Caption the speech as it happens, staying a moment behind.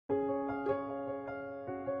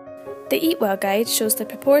The Eatwell guide shows the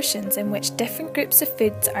proportions in which different groups of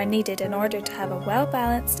foods are needed in order to have a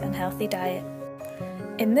well-balanced and healthy diet.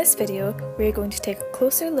 In this video, we are going to take a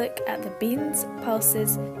closer look at the beans,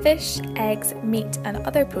 pulses, fish, eggs, meat and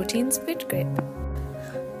other proteins food group.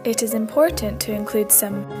 It is important to include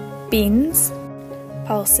some beans,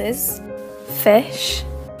 pulses, fish,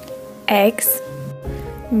 eggs,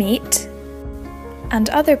 meat and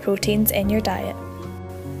other proteins in your diet,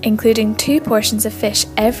 including 2 portions of fish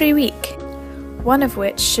every week, one of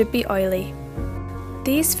which should be oily.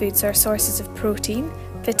 These foods are sources of protein,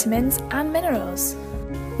 vitamins and minerals.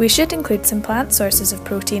 We should include some plant sources of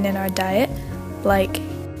protein in our diet, like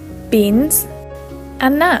beans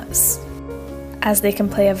and nuts, as they can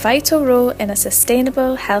play a vital role in a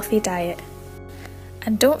sustainable, healthy diet.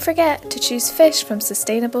 And don't forget to choose fish from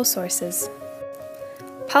sustainable sources.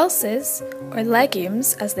 Pulses, or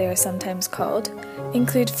legumes as they are sometimes called,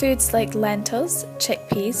 include foods like lentils,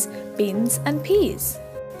 chickpeas, beans and peas.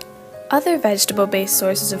 Other vegetable-based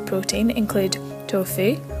sources of protein include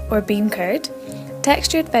tofu, or bean curd,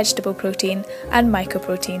 textured vegetable protein and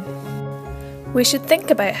mycoprotein. We should think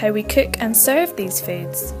about how we cook and serve these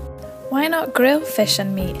foods. Why not grill fish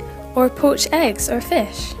and meat, or poach eggs or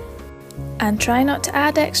fish? And try not to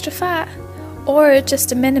add extra fat, or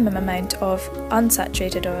just a minimum amount of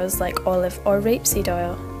unsaturated oils like olive or rapeseed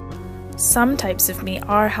oil. Some types of meat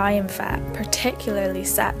are high in fat, particularly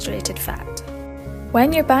saturated fat.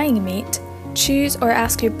 When you're buying meat, choose or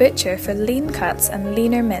ask your butcher for lean cuts and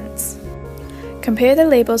leaner mince. Compare the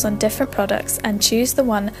labels on different products and choose the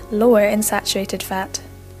one lower in saturated fat.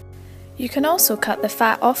 You can also cut the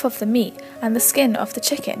fat off of the meat and the skin off the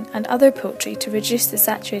chicken and other poultry to reduce the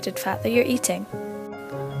saturated fat that you're eating.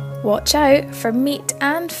 Watch out for meat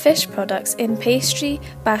and fish products in pastry,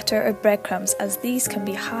 batter or breadcrumbs, as these can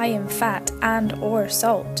be high in fat and or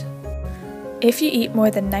salt. If you eat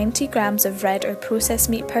more than 90 grams of red or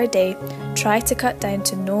processed meat per day, try to cut down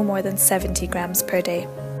to no more than 70 grams per day.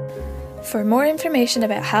 For more information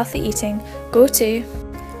about healthy eating, go to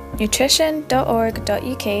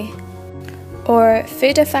nutrition.org.uk or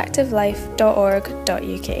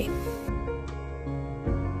foodeffectivelife.org.uk.